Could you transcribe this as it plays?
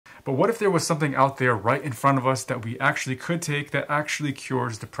But what if there was something out there right in front of us that we actually could take that actually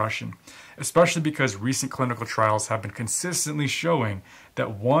cures depression? Especially because recent clinical trials have been consistently showing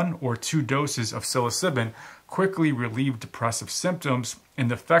that 1 or 2 doses of psilocybin quickly relieved depressive symptoms, and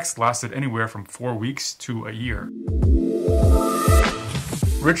the effects lasted anywhere from 4 weeks to a year.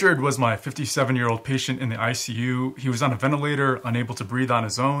 Richard was my 57-year-old patient in the ICU. He was on a ventilator, unable to breathe on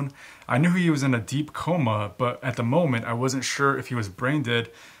his own. I knew he was in a deep coma, but at the moment I wasn't sure if he was brain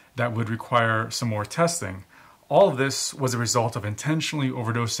dead. That would require some more testing. All of this was a result of intentionally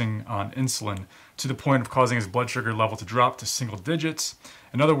overdosing on insulin to the point of causing his blood sugar level to drop to single digits.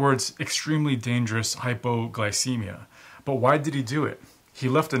 In other words, extremely dangerous hypoglycemia. But why did he do it? He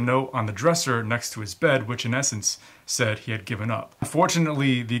left a note on the dresser next to his bed, which in essence said he had given up.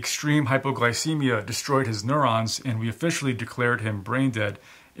 Unfortunately, the extreme hypoglycemia destroyed his neurons, and we officially declared him brain dead,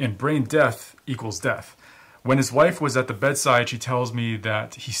 and brain death equals death. When his wife was at the bedside, she tells me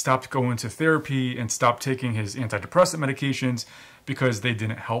that he stopped going to therapy and stopped taking his antidepressant medications because they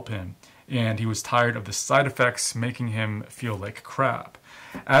didn't help him, and he was tired of the side effects making him feel like crap.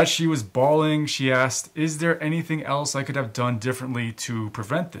 As she was bawling, she asked, "Is there anything else I could have done differently to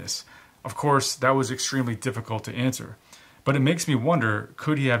prevent this?" Of course, that was extremely difficult to answer. But it makes me wonder,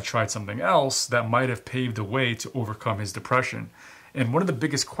 could he have tried something else that might have paved the way to overcome his depression? And one of the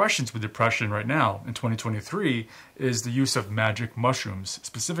biggest questions with depression right now in 2023 is the use of magic mushrooms,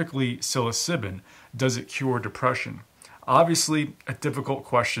 specifically psilocybin. Does it cure depression? Obviously, a difficult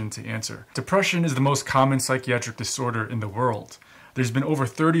question to answer. Depression is the most common psychiatric disorder in the world. There's been over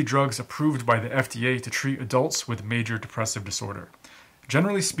 30 drugs approved by the FDA to treat adults with major depressive disorder.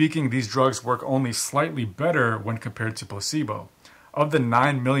 Generally speaking, these drugs work only slightly better when compared to placebo. Of the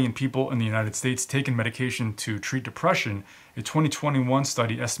 9 million people in the United States taking medication to treat depression, a 2021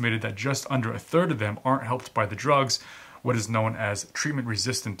 study estimated that just under a third of them aren't helped by the drugs, what is known as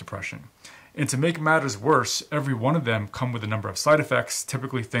treatment-resistant depression. And to make matters worse, every one of them come with a number of side effects,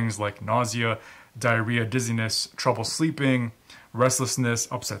 typically things like nausea, diarrhea, dizziness, trouble sleeping, restlessness,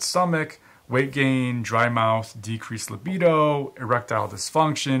 upset stomach, weight gain, dry mouth, decreased libido, erectile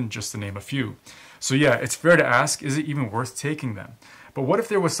dysfunction, just to name a few. So yeah, it's fair to ask, is it even worth taking them? But what if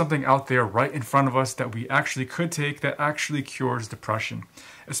there was something out there right in front of us that we actually could take that actually cures depression?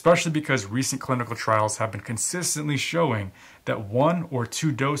 Especially because recent clinical trials have been consistently showing that 1 or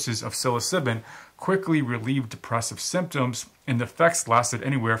 2 doses of psilocybin quickly relieved depressive symptoms, and the effects lasted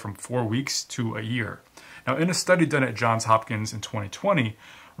anywhere from 4 weeks to a year. Now, in a study done at Johns Hopkins in 2020,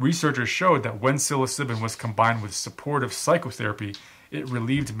 researchers showed that when psilocybin was combined with supportive psychotherapy, it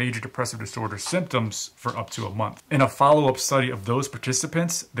relieved major depressive disorder symptoms for up to a month. In a follow-up study of those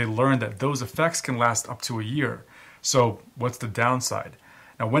participants, they learned that those effects can last up to a year. So what's the downside?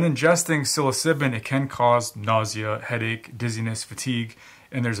 Now, when ingesting psilocybin, it can cause nausea, headache, dizziness, fatigue,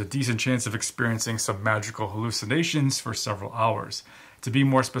 and there's a decent chance of experiencing some magical hallucinations for several hours. To be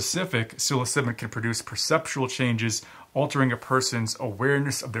more specific, psilocybin can produce perceptual changes, altering a person's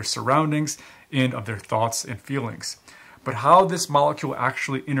awareness of their surroundings and of their thoughts and feelings. But how this molecule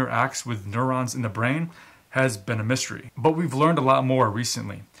actually interacts with neurons in the brain has been a mystery. But we've learned a lot more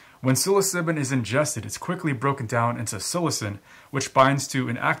recently. When psilocybin is ingested, it's quickly broken down into psilocin, which binds to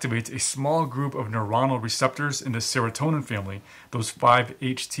and activates a small group of neuronal receptors in the serotonin family, those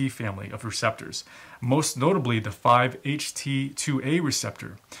 5-HT family of receptors, most notably the 5-HT2A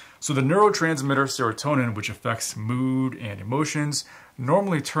receptor. So the neurotransmitter serotonin, which affects mood and emotions,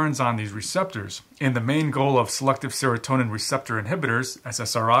 normally turns on these receptors, and the main goal of selective serotonin receptor inhibitors,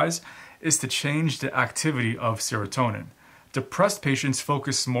 SSRIs, is to change the activity of serotonin. Depressed patients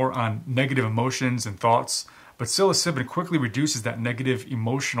focus more on negative emotions and thoughts, but psilocybin quickly reduces that negative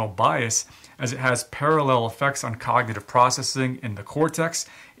emotional bias as it has parallel effects on cognitive processing in the cortex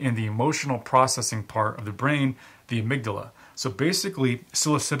and the emotional processing part of the brain, the amygdala. So basically,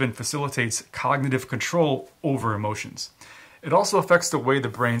 psilocybin facilitates cognitive control over emotions. It also affects the way the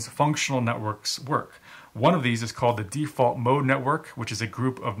brain's functional networks work. One of these is called the default mode network, which is a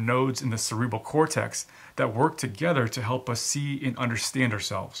group of nodes in the cerebral cortex that work together to help us see and understand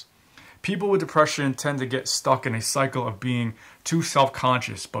ourselves. People with depression tend to get stuck in a cycle of being too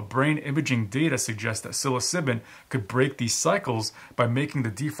self-conscious, but brain imaging data suggests that psilocybin could break these cycles by making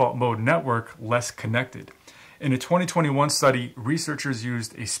the default mode network less connected. In a 2021 study, researchers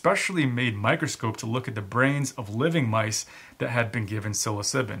used a specially made microscope to look at the brains of living mice that had been given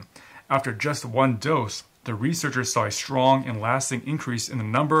psilocybin. After just 1 dose, the researchers saw a strong and lasting increase in the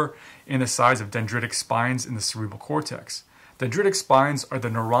number and the size of dendritic spines in the cerebral cortex. Dendritic spines are the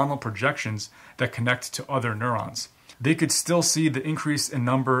neuronal projections that connect to other neurons. they could still see the increase in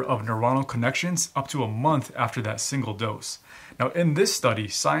number of neuronal connections up to a month after that single dose. Now, in this study,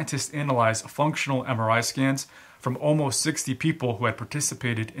 scientists analyzed functional MRI scans from almost 60 people who had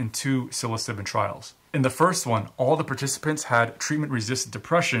participated in 2 psilocybin trials. In the first one, all the participants had treatment-resistant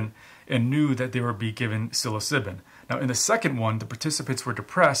depression and knew that they would be given psilocybin. Now, in the second one, the participants were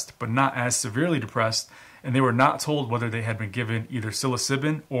depressed, but not as severely depressed, and they were not told whether they had been given either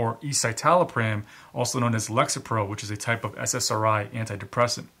psilocybin or escitalopram, also known as Lexapro, which is a type of SSRI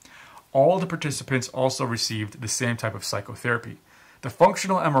antidepressant. All the participants also received the same type of psychotherapy. The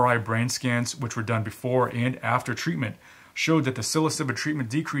functional MRI brain scans, which were done before and after treatment, showed that the psilocybin treatment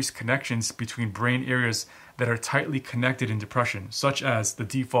decreased connections between brain areas that are tightly connected in depression, such as the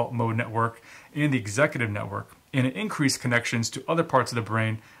default mode network and the executive network, and it increased connections to other parts of the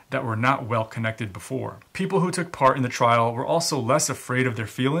brain that were not well connected before. People who took part in the trial were also less afraid of their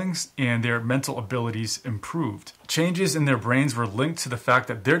feelings, and their mental abilities improved. Changes in their brains were linked to the fact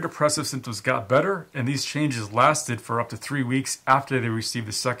that their depressive symptoms got better, and these changes lasted for up to 3 weeks after they received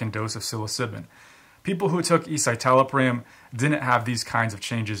the second dose of psilocybin. People who took escitalopram didn't have these kinds of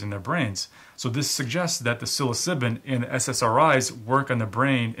changes in their brains. So this suggests that the psilocybin and the SSRIs work on the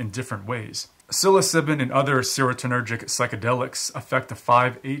brain in different ways. Psilocybin and other serotonergic psychedelics affect the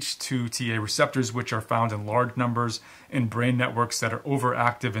 5-HT2A receptors, which are found in large numbers in brain networks that are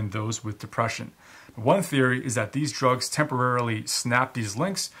overactive in those with depression. One theory is that these drugs temporarily snap these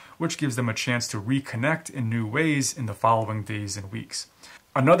links, which gives them a chance to reconnect in new ways in the following days and weeks.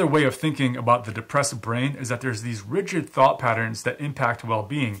 Another way of thinking about the depressed brain is that there's these rigid thought patterns that impact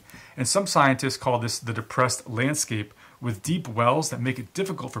well-being, and some scientists call this the depressed landscape, with deep wells that make it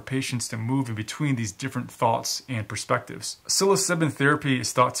difficult for patients to move in between these different thoughts and perspectives. Psilocybin therapy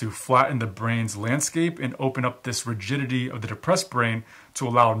is thought to flatten the brain's landscape and open up this rigidity of the depressed brain to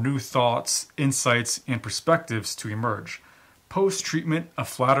allow new thoughts, insights, and perspectives to emerge. Post-treatment, a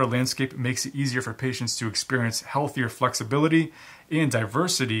flatter landscape makes it easier for patients to experience healthier flexibility and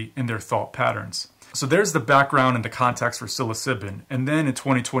diversity in their thought patterns. So there's the background and the context for psilocybin. And then in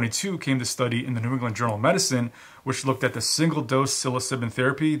 2022 came the study in the New England Journal of Medicine, which looked at the single-dose psilocybin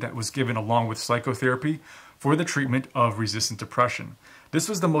therapy that was given along with psychotherapy for the treatment of resistant depression. This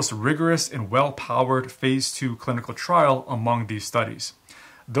was the most rigorous and well-powered phase 2 clinical trial among these studies.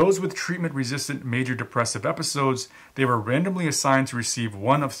 Those with treatment-resistant major depressive episodes, they were randomly assigned to receive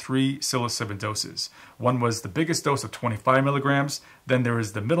one of 3 psilocybin doses. One was the biggest dose of 25 milligrams, then there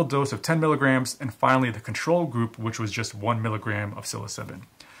was the middle dose of 10 milligrams, and finally the control group, which was just 1 milligram of psilocybin.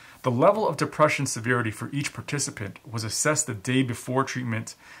 The level of depression severity for each participant was assessed the day before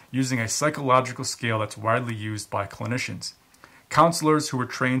treatment using a psychological scale that's widely used by clinicians. Counselors who were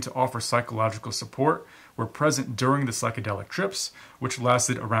trained to offer psychological support were present during the psychedelic trips, which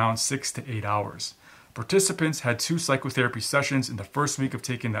lasted around 6 to 8 hours. Participants had 2 psychotherapy sessions in the first week of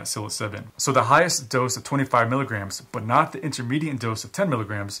taking that psilocybin. So the highest dose of 25 milligrams, but not the intermediate dose of 10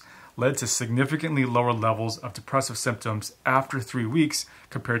 milligrams, led to significantly lower levels of depressive symptoms after 3 weeks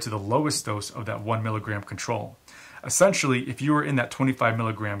compared to the lowest dose of that 1 milligram control. Essentially, if you were in that 25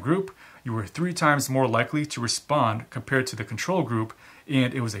 milligram group, you were 3 times more likely to respond compared to the control group,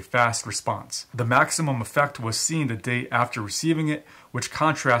 and it was a fast response. The maximum effect was seen the day after receiving it, which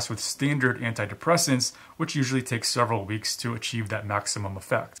contrasts with standard antidepressants, which usually take several weeks to achieve that maximum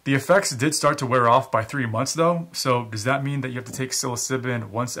effect. The effects did start to wear off by 3 months though, so does that mean that you have to take psilocybin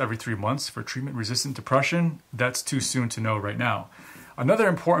once every 3 months for treatment-resistant depression? That's too soon to know right now. Another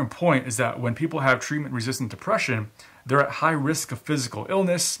important point is that when people have treatment-resistant depression, they're at high risk of physical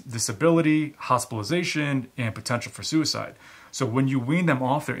illness, disability, hospitalization, and potential for suicide. So when you wean them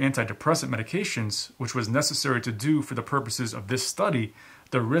off their antidepressant medications, which was necessary to do for the purposes of this study,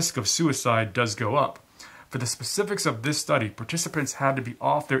 the risk of suicide does go up. For the specifics of this study, participants had to be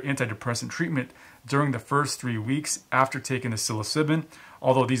off their antidepressant treatment during the first 3 weeks after taking the psilocybin,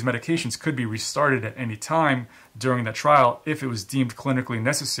 although these medications could be restarted at any time during the trial if it was deemed clinically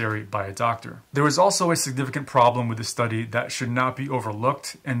necessary by a doctor. There was also a significant problem with the study that should not be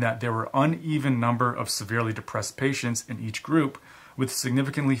overlooked, in that there were uneven number of severely depressed patients in each group, with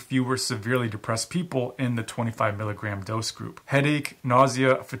significantly fewer severely depressed people in the 25 milligram dose group. Headache,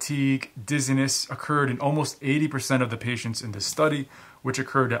 nausea, fatigue, dizziness occurred in almost 80% of the patients in this study, which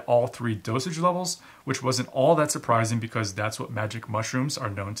occurred at all 3 dosage levels, which wasn't all that surprising because that's what magic mushrooms are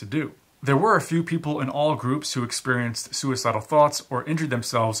known to do. There were a few people in all groups who experienced suicidal thoughts or injured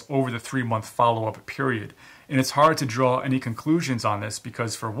themselves over the 3-month follow-up period. And it's hard to draw any conclusions on this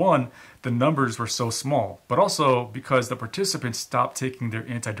because, for one, the numbers were so small, but also because the participants stopped taking their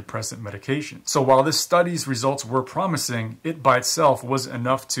antidepressant medication. So while this study's results were promising, it by itself wasn't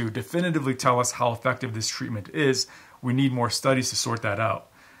enough to definitively tell us how effective this treatment is. we need more studies to sort that out.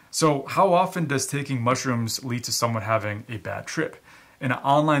 So how often does taking mushrooms lead to someone having a bad trip? In an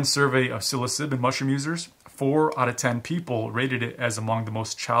online survey of psilocybin mushroom users, 4 out of 10 people rated it as among the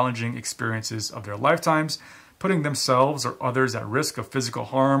most challenging experiences of their lifetimes, putting themselves or others at risk of physical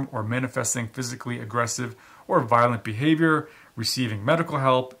harm or manifesting physically aggressive or violent behavior, receiving medical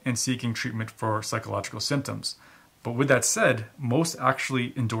help, and seeking treatment for psychological symptoms. But with that said, most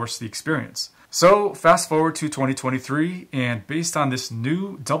actually endorse the experience. So fast forward to 2023, and based on this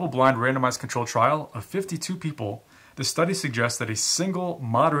new double-blind randomized controlled trial of 52 people, the study suggests that a single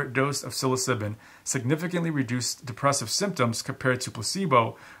moderate dose of psilocybin significantly reduced depressive symptoms compared to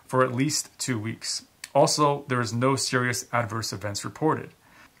placebo for at least 2 weeks. Also, there is no serious adverse events reported.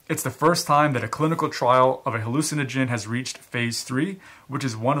 It's the first time that a clinical trial of a hallucinogen has reached phase 3, which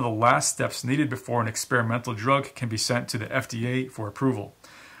is one of the last steps needed before an experimental drug can be sent to the FDA for approval.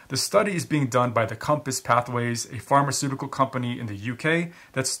 The study is being done by the Compass Pathways, a pharmaceutical company in the UK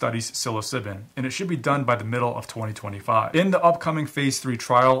that studies psilocybin, and it should be done by the middle of 2025. In the upcoming phase 3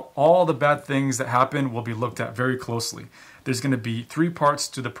 trial, all the bad things that happen will be looked at very closely. There's going to be 3 parts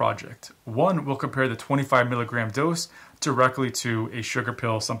to the project. One will compare the 25 milligram dose directly to a sugar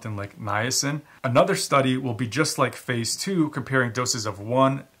pill, something like niacin. Another study will be just like phase 2, comparing doses of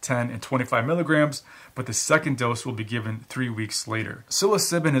 1, 10, and 25 milligrams, but the second dose will be given 3 weeks later.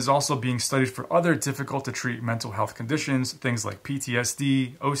 Psilocybin is also being studied for other difficult to treat mental health conditions, things like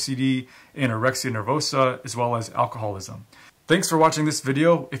PTSD, OCD, anorexia nervosa, as well as alcoholism. Thanks for watching this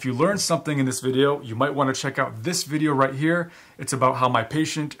video. If you learned something in this video, you might want to check out this video right here. It's about how my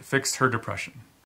patient fixed her depression.